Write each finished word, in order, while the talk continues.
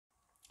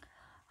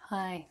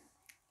Hi,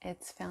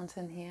 it's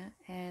Fountain here,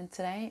 and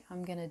today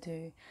I'm going to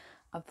do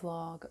a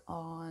vlog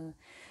on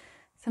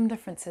some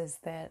differences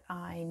that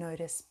I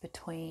noticed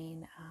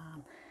between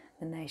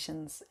the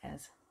nations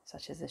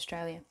such as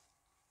Australia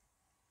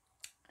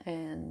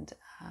and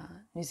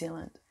New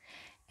Zealand.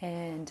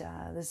 And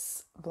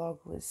this vlog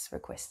was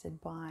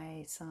requested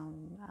by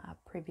some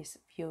previous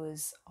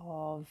viewers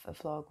of a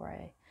vlog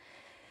where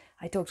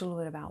I talked a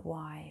little bit about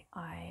why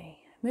I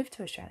moved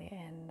to Australia,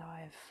 and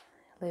I've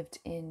lived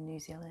in New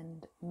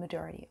Zealand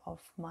majority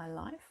of my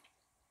life.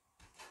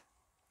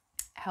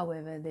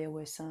 However, there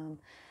were some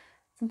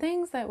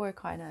things that were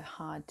kind of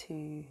hard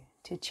to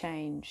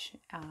change.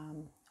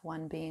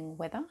 One being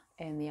weather,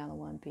 and the other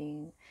one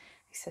being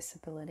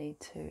accessibility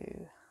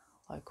to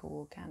local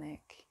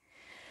organic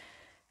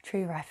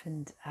tree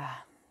ripened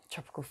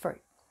tropical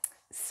fruit.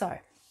 So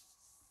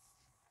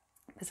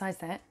besides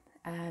that,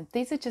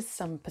 these are just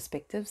some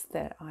perspectives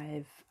that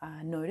I've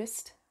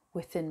noticed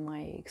within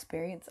my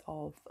experience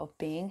of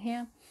being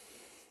here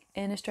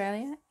in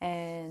Australia,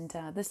 and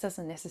this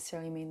doesn't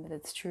necessarily mean that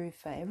it's true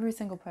for every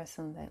single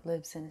person that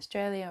lives in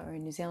Australia or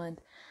in New Zealand,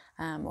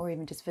 or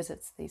even just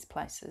visits these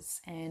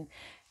places. And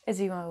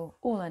as you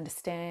all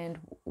understand,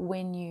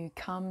 when you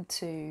come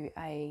to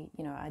a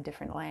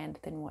different land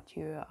than what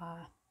you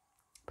are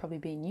probably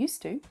being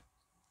used to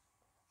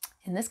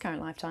in this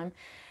current lifetime,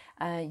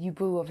 you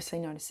will obviously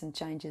notice some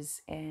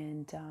changes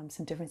and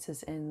some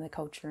differences in the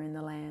culture, in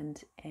the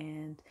land,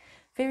 and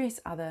various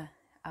other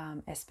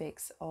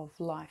aspects of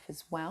life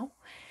as well.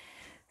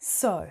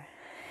 So,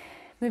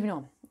 moving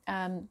on.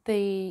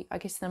 I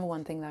guess the number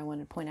one thing that I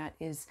wanted to point out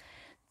is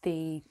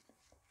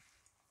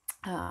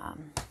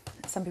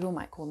some people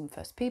might call them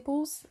First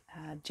Peoples.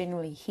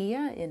 Generally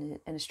here in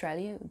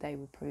Australia, they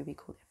would probably be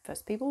called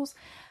First Peoples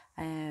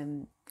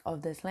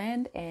of this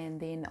land, and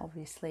then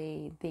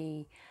obviously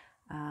the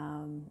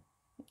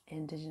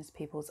Indigenous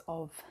peoples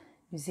of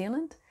New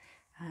Zealand.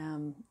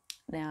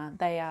 Now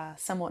they are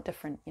somewhat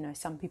different.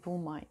 Some people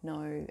might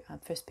know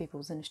First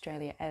Peoples in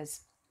Australia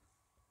as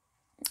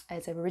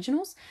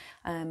Aboriginals.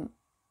 I'm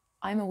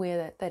aware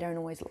that they don't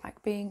always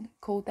like being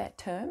called that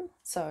term,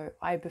 so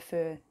I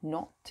prefer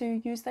not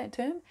to use that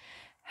term.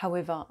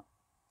 However,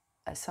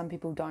 some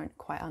people don't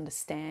quite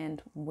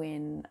understand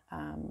when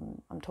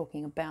I'm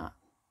talking about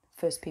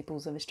First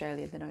Peoples of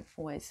Australia. They don't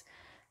always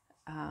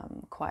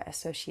quite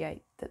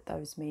associate that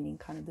those meaning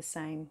kind of the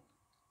same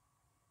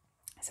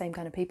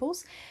kind of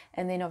peoples.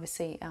 And then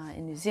obviously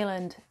in New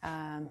Zealand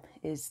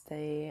is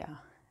the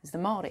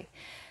Māori,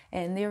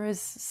 and there is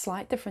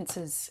slight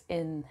differences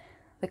in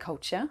the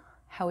culture.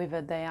 However,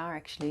 they are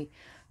actually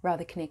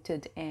rather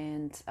connected,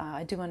 and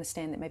I do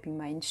understand that maybe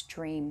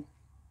mainstream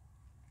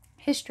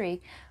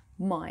history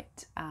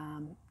might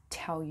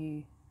tell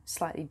you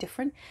slightly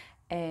different,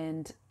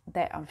 and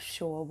that I'm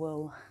sure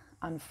will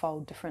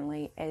unfold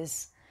differently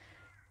as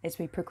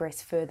we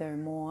progress further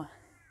and more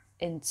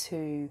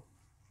into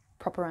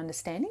proper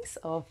understandings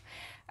of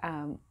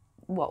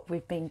what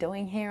we've been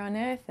doing here on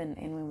Earth and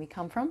where we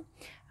come from.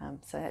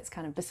 So that's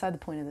kind of beside the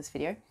point of this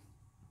video.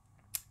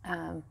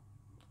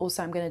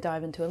 Also, I'm going to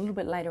dive into a little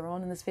bit later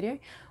on in this video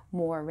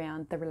more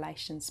around the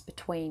relations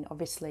between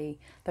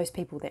obviously those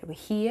people that were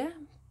here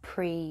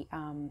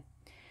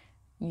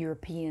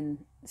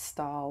pre-European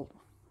style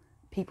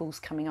peoples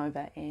coming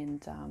over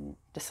and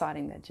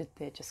deciding that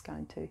they're just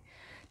going to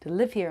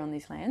live here on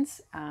these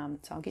lands. So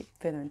I'll get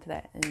further into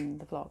that in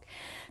the vlog.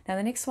 Now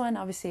the next one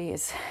obviously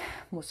is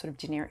more sort of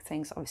generic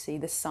things. Obviously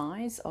the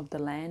size of the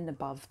land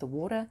above the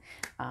water,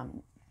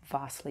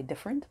 vastly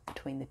different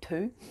between the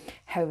two.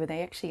 However,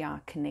 they actually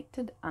are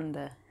connected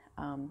under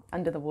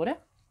the water.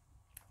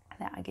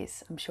 That, I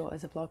guess, I'm sure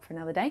is a vlog for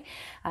another day.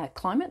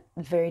 Climate,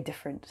 very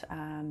different.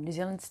 New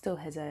Zealand still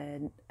has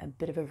a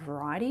bit of a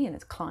variety in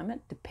its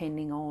climate,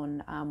 depending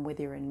on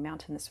whether you're in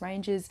mountainous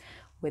ranges,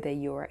 whether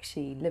you're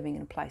actually living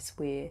in a place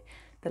where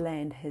the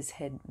land has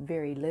had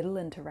very little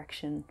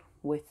interaction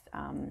with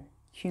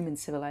human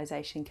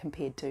civilization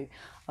compared to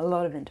a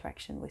lot of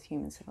interaction with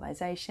human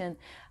civilization.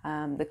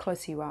 The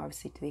closer you are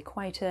obviously to the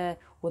equator,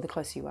 or the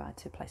closer you are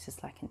to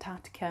places like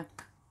Antarctica,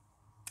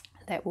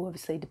 that will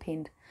obviously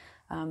depend,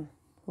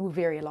 will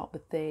vary a lot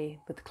with the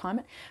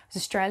climate. With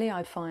Australia,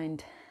 I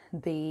find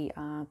the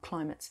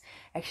climates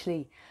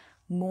actually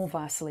more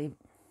vastly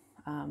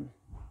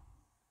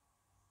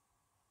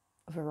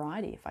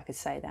variety, if I could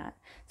say that.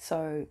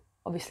 So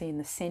obviously in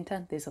the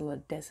centre there's a lot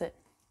of desert,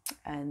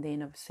 and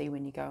then obviously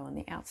when you go on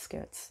the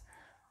outskirts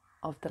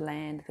of the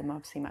land, then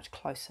obviously much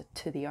closer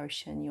to the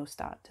ocean, you'll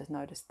start to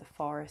notice the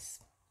forests,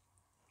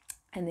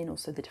 and then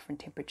also the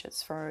different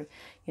temperatures. For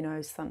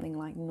something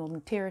like Northern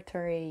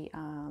Territory,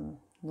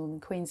 Northern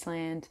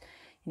Queensland,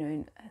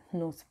 Northern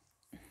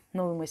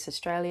West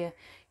Australia,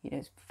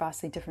 it's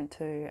vastly different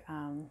to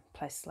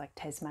places like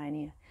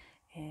Tasmania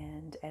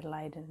and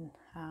Adelaide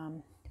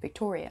and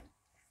Victoria.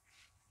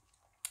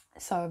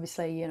 So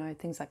obviously,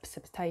 things like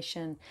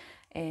precipitation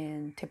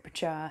and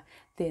temperature,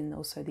 then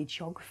also the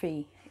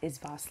geography is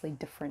vastly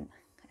different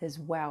as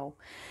well.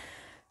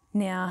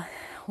 Now,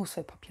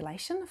 also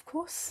population, of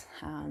course.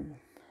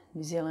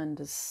 New Zealand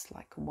is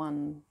like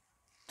 1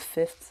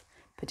 fifth,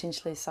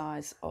 potentially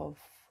size of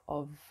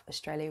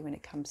Australia when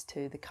it comes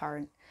to the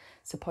current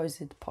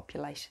supposed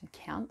population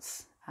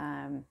counts.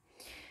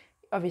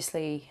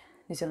 Obviously,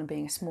 New Zealand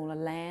being a smaller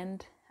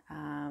land,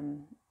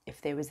 if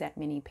there was that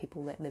many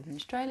people that live in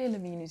Australia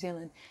living in New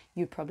Zealand,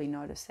 you'd probably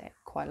notice that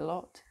quite a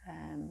lot.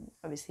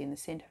 Obviously, in the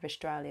centre of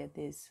Australia,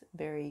 there's a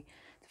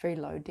very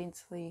low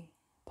densely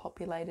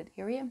populated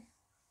area.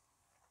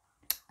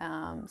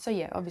 So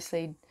yeah,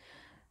 obviously,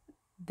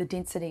 the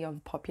density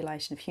of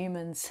population of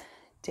humans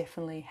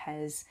definitely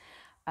has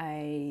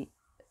an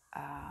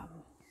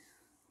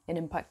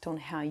impact on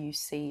how you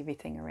see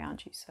everything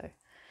around you. So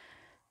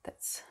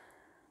that's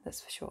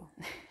for sure.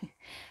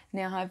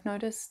 Now, I've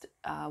noticed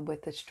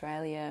with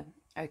Australia,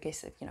 I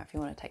guess if you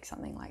want to take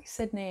something like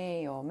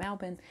Sydney or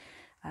Melbourne,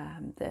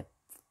 the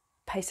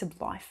pace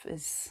of life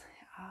is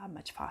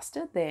much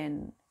faster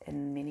than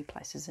in many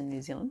places in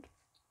New Zealand.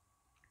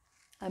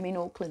 I mean,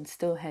 Auckland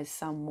still has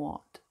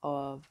somewhat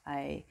of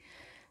a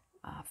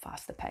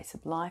faster pace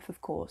of life,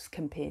 of course,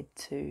 compared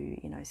to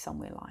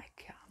somewhere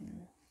like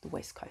the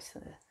west coast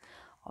of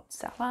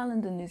South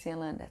Island in New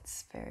Zealand.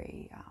 It's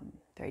very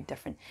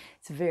different.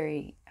 It's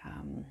very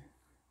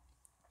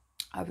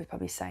I would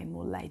probably say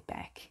more laid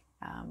back,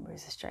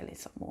 whereas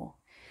Australia's a lot more,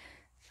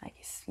 I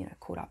guess,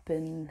 caught up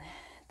in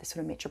the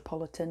sort of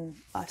metropolitan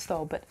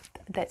lifestyle. But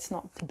that's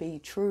not to be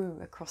true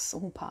across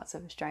all parts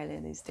of Australia.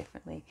 There's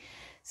definitely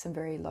some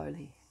very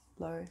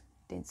low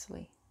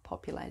densely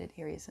populated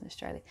areas in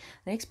Australia.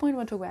 The next point I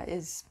want to talk about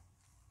is,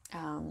 I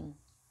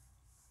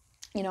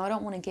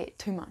don't want to get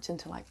too much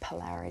into like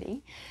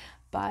polarity,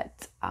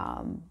 but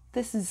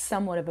this is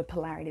somewhat of a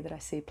polarity that I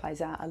see plays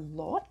out a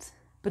lot,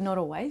 but not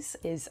always,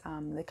 is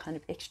the kind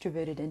of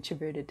extroverted,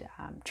 introverted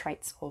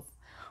traits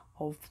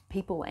of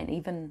people and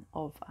even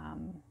of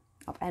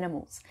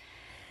animals.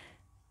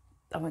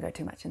 I won't go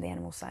too much in the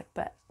animal side,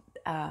 but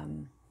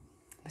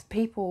with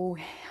people,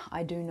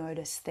 I do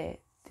notice that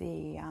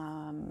the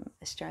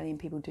Australian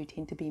people do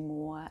tend to be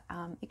more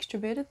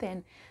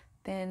extroverted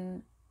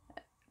than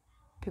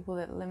people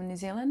that live in New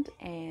Zealand,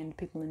 and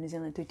people in New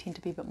Zealand do tend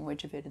to be a bit more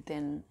introverted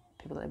than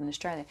people that live in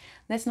Australia.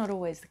 And that's not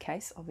always the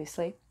case,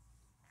 obviously,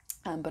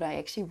 but I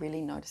actually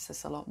really noticed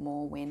this a lot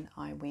more when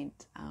I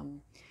went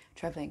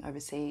travelling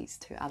overseas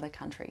to other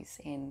countries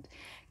and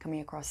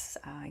coming across,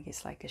 I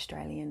guess, like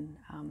Australian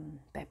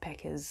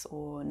backpackers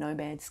or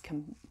nomads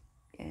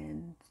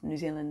and New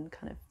Zealand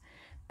kind of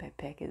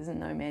backpackers and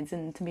nomads.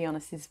 And to be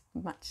honest, there's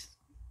much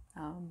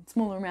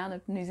smaller amount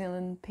of New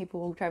Zealand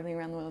people travelling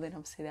around the world than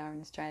obviously there are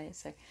in Australia.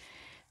 So,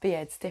 but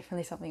yeah, it's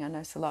definitely something I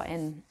notice a lot.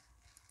 And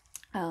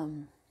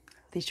the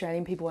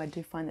Australian people, I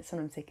do find that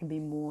sometimes they can be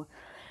more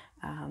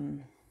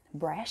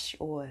brash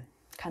or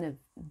kind of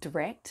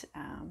direct.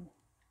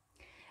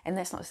 And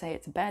that's not to say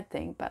it's a bad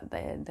thing, but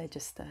they're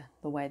just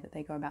the way that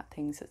they go about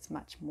things. It's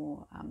much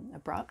more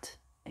abrupt,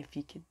 if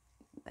you could.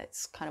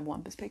 That's kind of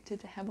one perspective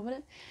to have of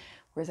it.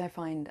 Whereas I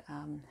find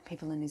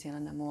people in New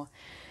Zealand are more.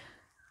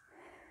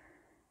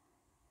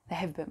 They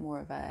have a bit more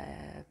of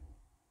a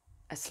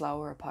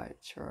slower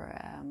approach or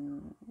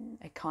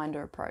a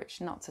kinder approach.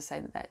 Not to say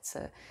that that's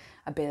a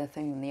better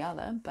thing than the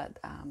other, but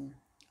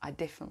I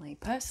definitely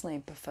personally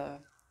prefer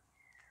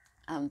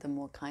the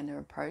more kinder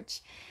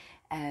approach.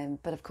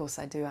 But of course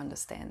I do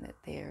understand that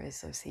there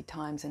is obviously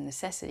times and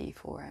necessity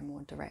for a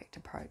more direct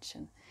approach.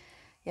 And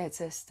yeah, it's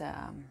just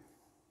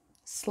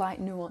slight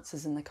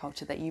nuances in the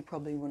culture that you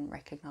probably wouldn't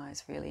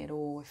recognise really at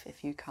all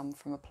if you come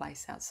from a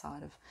place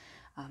outside of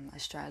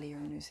Australia or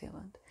New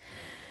Zealand.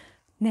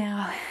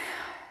 Now,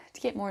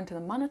 to get more into the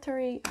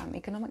monetary,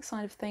 economic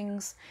side of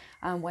things,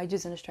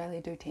 wages in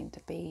Australia do tend to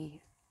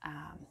be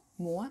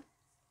more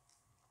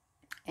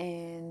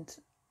and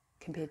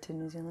compared to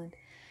New Zealand,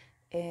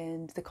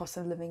 and the cost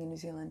of living in New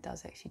Zealand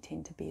does actually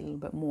tend to be a little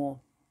bit more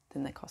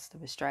than the cost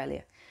of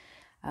Australia.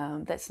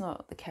 That's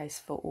not the case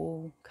for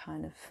all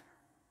kind of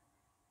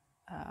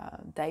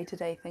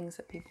day-to-day things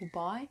that people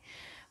buy,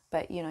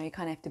 but you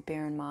kind of have to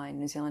bear in mind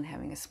New Zealand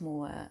having a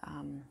smaller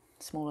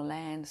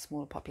land,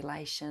 smaller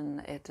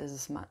population. It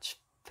is much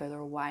further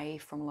away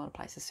from a lot of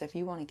places, so if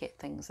you want to get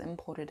things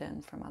imported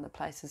in from other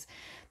places,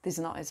 there's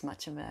not as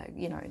much of a,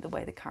 the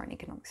way the current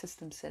economic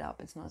system's set up,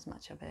 it's not as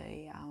much of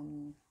a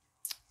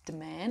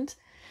demand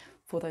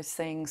for those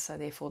things, so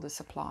therefore the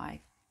supply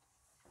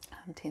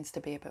tends to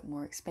be a bit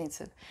more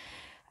expensive.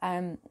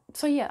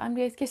 So yeah, I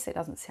guess that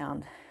doesn't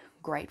sound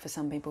great for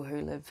some people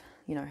who live,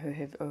 who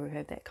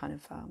have that kind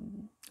of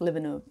live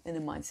in a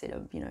mindset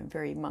of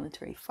very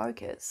monetary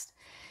focused,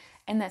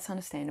 and that's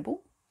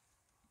understandable.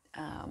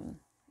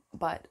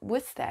 But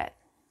with that,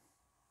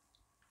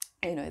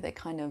 they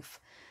kind of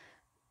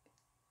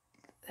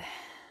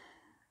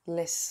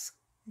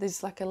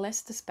there's like a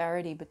less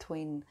disparity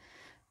between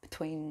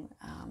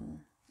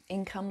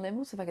income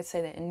levels, if I could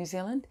say that, in New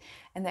Zealand,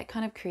 and that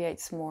kind of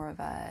creates more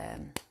of a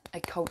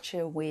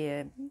culture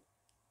where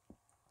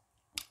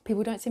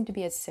people don't seem to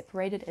be as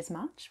separated as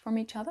much from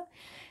each other,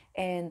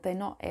 and they're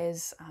not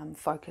as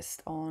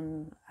focused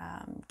on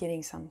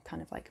getting some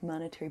kind of like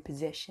monetary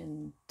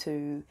possession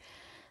to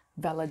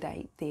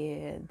validate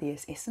their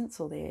essence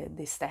or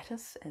their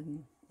status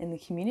in in the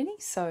community.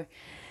 So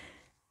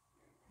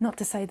not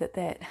to say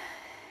that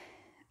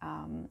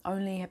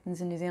only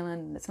happens in New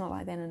Zealand. It's not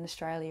like that in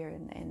Australia,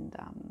 and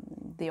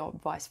the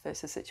odd vice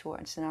versa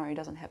situation scenario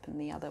doesn't happen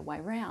the other way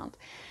around.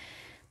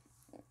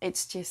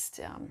 It's just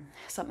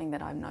something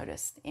that I've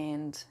noticed,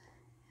 and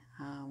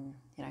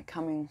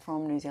coming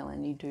from New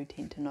Zealand, you do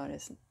tend to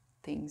notice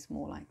things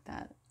more like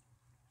that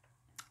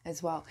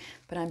as well.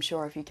 But I'm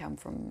sure if you come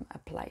from a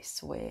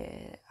place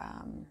where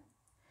how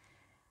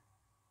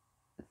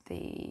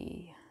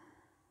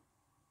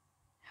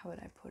would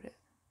I put it?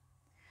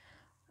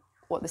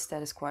 What the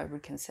status quo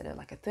would consider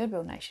like a third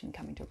world nation,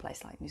 coming to a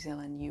place like New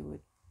Zealand, you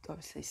would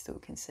obviously still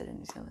consider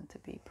New Zealand to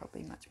be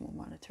probably much more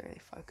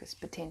monetarily focused,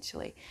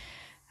 potentially.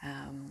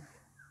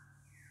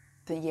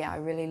 But yeah, I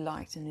really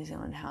liked in New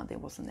Zealand how there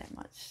wasn't that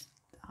much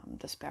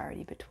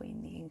disparity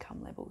between the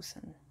income levels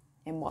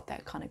and what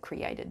that kind of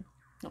created.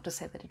 Not to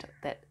say that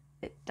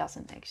it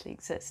doesn't actually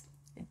exist.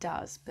 It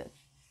does, but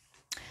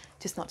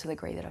just not to the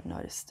degree that I've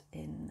noticed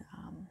in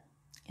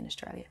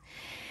Australia.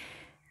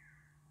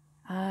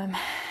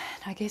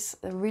 I guess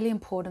the really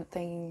important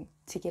thing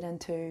to get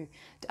into,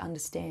 to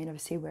understand,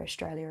 obviously, where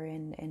Australia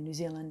and New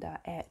Zealand are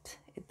at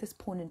this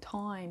point in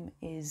time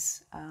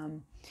is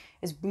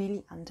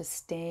really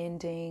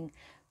understanding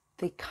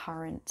the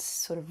current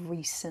sort of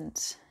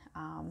recent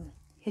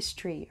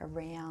history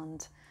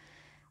around,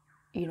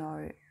 the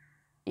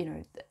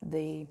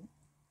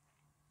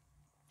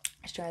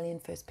Australian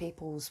First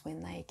Peoples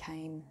when they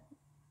came,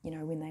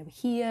 when they were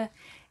here,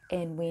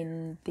 and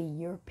when the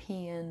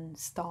European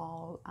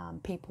style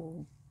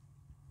people,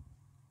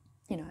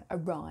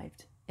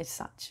 arrived as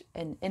such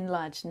in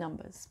large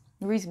numbers,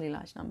 reasonably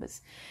large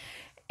numbers.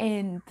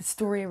 And the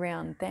story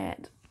around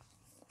that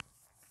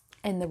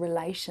and the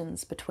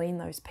relations between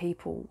those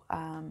people,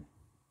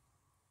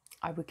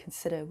 I would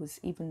consider was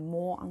even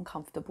more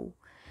uncomfortable,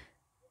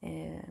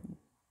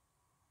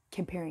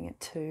 comparing it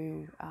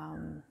to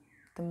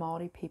the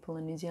Maori people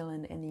in New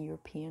Zealand and the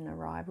European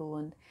arrival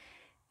and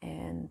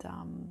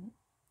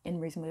in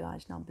reasonably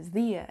large numbers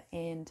there,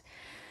 and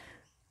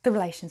the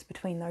relations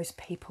between those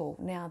people.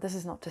 Now, this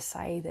is not to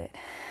say that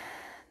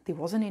there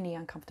wasn't any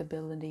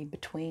uncomfortability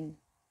between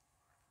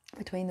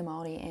the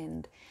Maori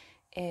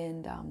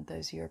and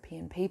those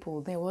European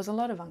people. There was a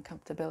lot of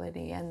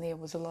uncomfortability, and there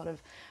was a lot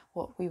of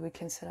what we would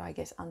consider, I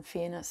guess,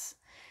 unfairness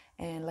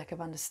and lack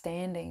of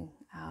understanding,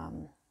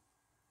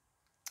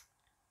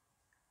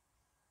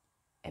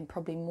 and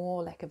probably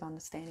more lack of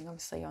understanding,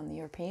 obviously, on the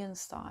European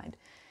side,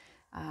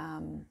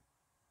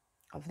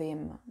 of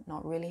them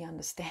not really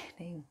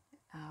understanding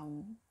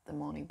the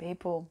Māori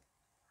people,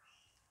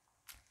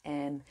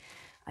 and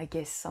I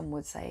guess some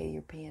would say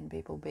European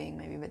people being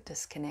maybe a bit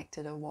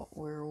disconnected of what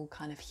we're all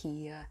kind of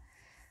here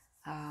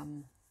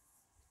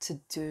to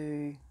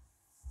do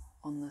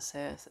on this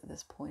earth at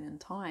this point in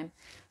time.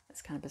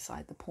 That's kind of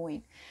beside the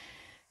point.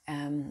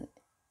 And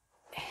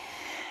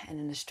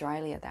in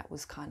Australia, that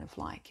was kind of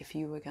like if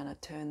you were going to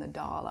turn the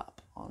dial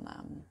up on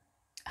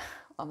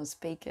a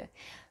speaker,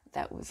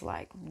 that was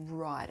like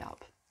right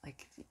up.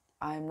 Like,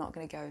 I'm not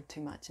going to go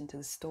too much into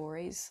the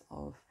stories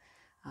of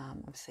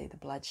obviously the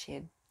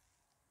bloodshed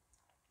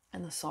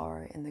and the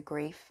sorrow and the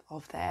grief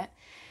of that,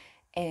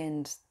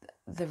 and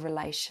the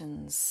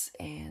relations,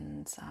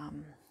 and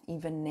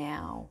even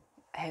now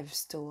have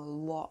still a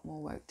lot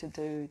more work to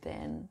do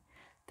than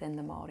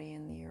the Māori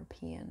and the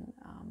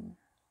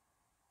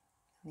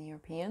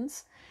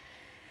Europeans.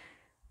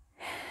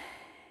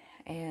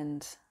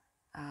 And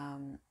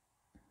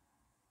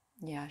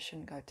I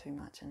shouldn't go too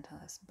much into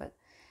this, but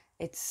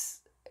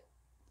it's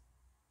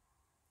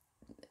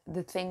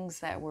the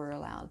things that were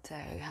allowed to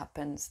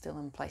happen still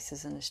in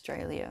places in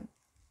Australia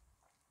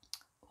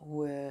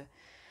were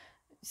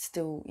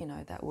still,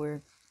 that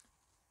were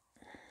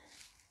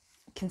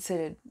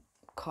considered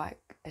quite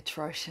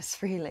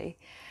atrocious, really.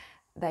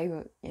 They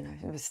were,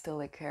 it was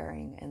still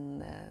occurring in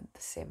the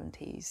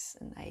 70s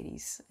and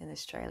 80s in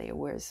Australia,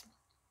 whereas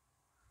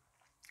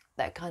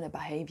that kind of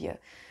behaviour,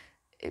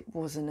 it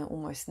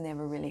almost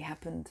never really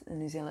happened in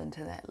New Zealand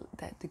to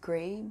that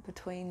degree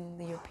between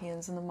the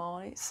Europeans and the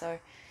Māori. So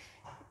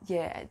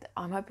yeah,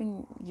 I'm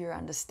hoping you're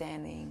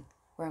understanding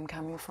where I'm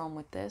coming from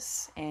with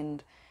this.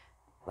 And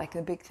like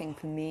the big thing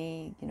for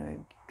me,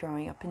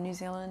 growing up in New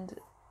Zealand,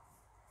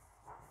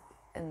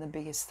 and the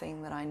biggest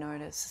thing that I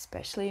notice,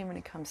 especially when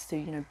it comes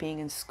to, being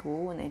in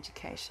school and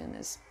education,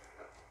 is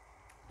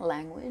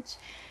language,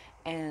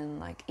 and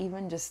like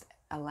even just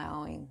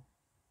allowing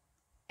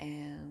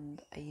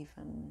and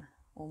even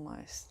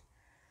almost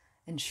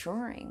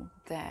ensuring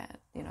that,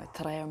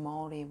 te reo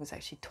Māori was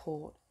actually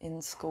taught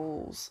in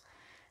schools.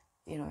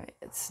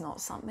 It's not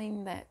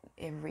something that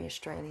every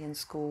Australian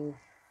school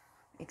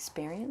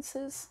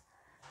experiences,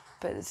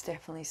 but it's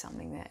definitely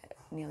something that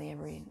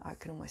I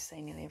could almost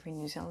say nearly every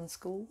New Zealand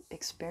school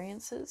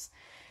experiences.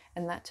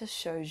 And that just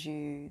shows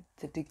you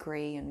the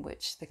degree in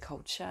which the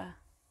culture,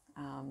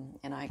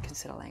 and I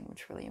consider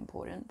language really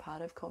important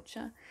part of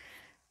culture,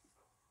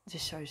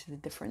 just shows you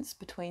the difference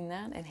between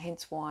that, and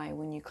hence why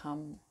when you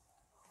come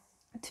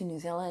to New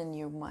Zealand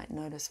you might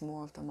notice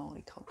more of the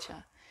Māori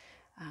culture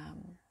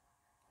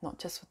not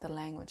just with the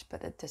language,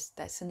 but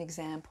that's an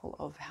example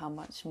of how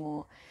much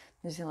more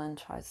New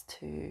Zealand tries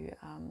to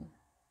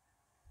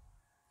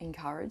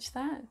encourage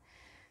that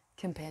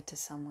compared to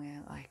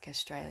somewhere like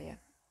Australia.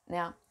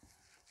 Now,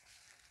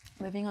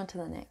 moving on to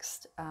the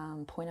next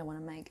point I want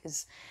to make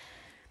is,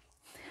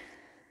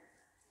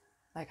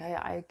 like,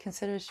 I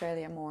consider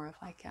Australia more of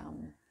like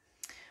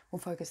more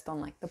focused on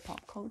like the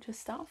pop culture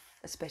stuff,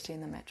 especially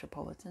in the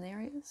metropolitan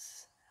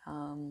areas.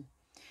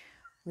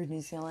 Where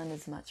New Zealand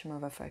is much more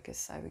of a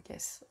focus, I would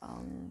guess,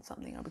 on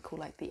something I would call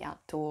like the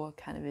outdoor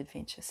kind of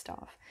adventure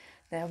stuff.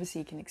 Now, obviously,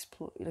 you can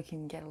explore, you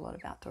can get a lot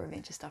of outdoor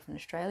adventure stuff in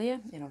Australia,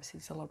 and obviously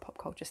there's a lot of pop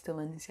culture still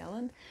in New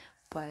Zealand,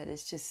 but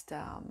it's just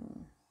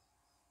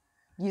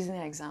using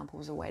that example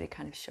as a way to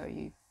kind of show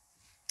you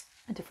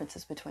the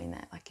differences between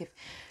that. Like if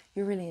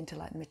you're really into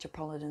like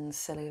metropolitan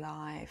city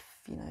life,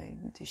 you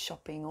know, do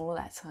shopping, all of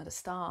that sort of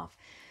stuff,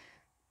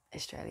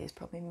 Australia is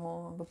probably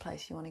more of a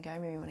place you want to go.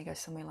 Maybe you want to go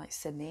somewhere like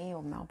Sydney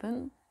or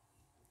Melbourne.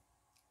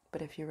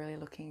 But if you're really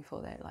looking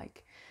for that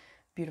like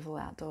beautiful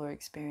outdoor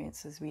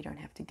experiences, we don't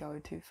have to go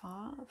too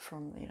far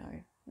from, you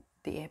know,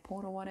 the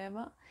airport or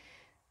whatever,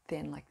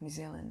 then like New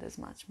Zealand is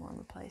much more of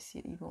a place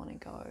you'd want to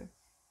go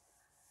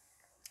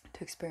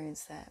to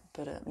experience that.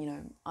 But you know,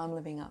 I'm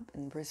living up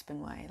in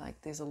Brisbane way.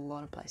 Like there's a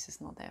lot of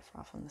places not that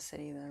far from the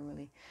city that are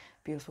really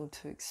beautiful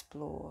to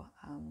explore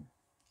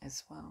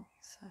as well.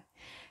 So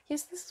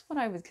yes, this is what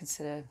I would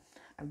consider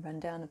a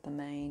rundown of the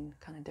main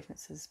kind of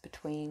differences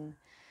between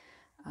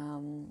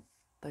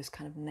those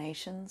kind of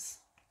nations.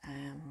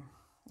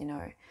 You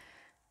know,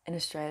 in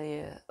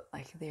Australia,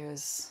 like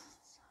there's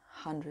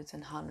hundreds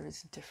and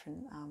hundreds of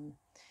different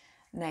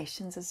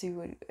nations, as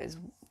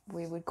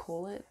we would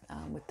call it,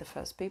 with the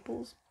First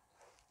Peoples.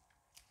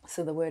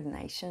 So the word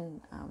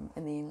nation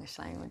in the English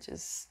language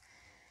is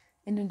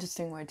an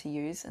interesting word to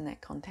use in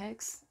that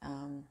context.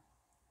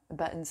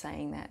 But in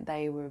saying that,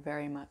 they were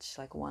very much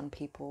like one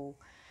people.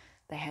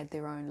 They had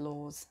their own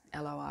laws,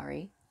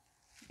 Lore,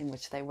 in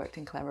which they worked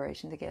in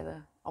collaboration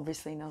together.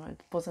 Obviously,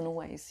 it wasn't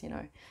always, you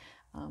know,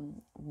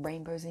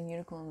 rainbows and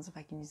unicorns, if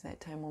I can use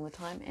that term all the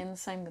time. And the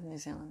same with New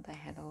Zealand. They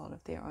had a lot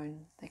of their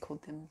own, they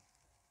called them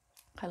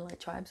kind of like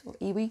tribes or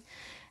iwi.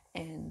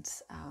 And,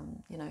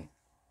 you know,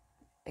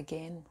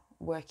 again,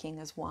 working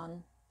as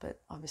one, but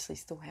obviously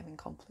still having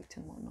conflict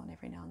and whatnot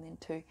every now and then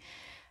too.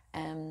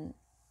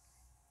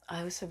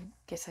 I also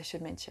guess I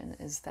should mention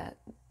is that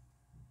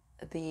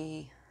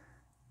the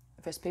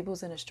First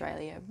Peoples in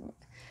Australia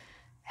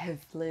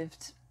have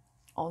lived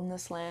on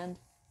this land.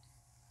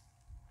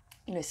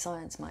 You know,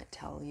 science might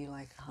tell you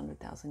like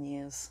 100,000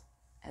 years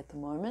at the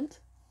moment,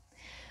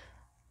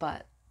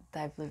 but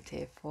they've lived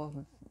here for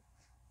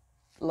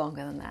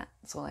longer than that.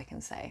 That's all I can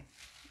say.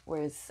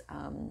 Whereas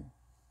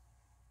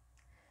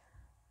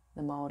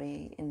the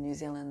Māori in New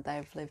Zealand,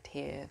 they've lived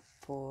here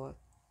for,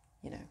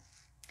 you know,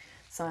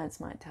 science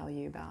might tell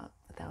you about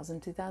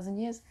 1,000, 2,000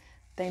 years.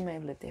 They may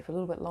have lived there for a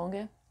little bit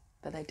longer,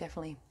 but they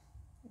definitely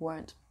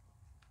weren't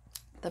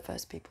the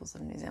first peoples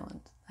of New Zealand.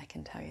 I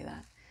can tell you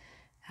that.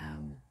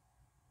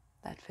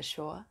 That for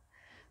sure.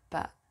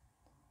 But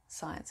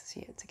science is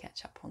here to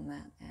catch up on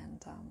that,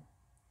 and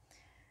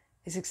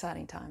it's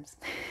exciting times.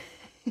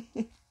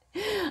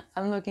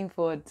 I'm looking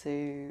forward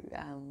to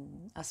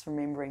us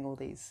remembering all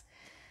these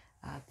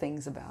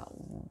things about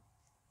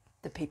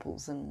the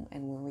peoples and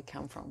where we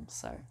come from.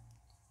 So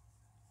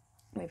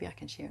maybe I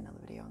can share another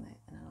video on that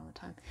in another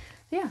time.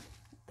 Yeah,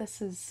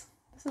 this is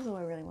all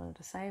I really wanted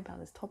to say about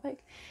this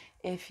topic.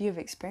 If you've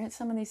experienced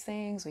some of these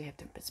things, we have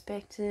different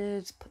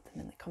perspectives, put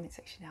them in the comment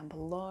section down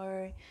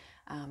below.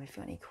 If you've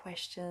got any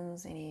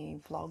questions,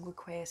 any vlog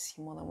requests,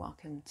 you're more than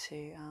welcome to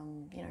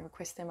you know,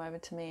 request them over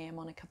to me. I'm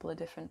on a couple of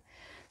different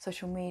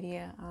social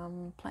media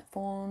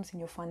platforms, and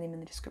you'll find them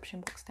in the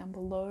description box down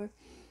below.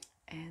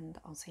 And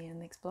I'll see you in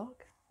the next vlog.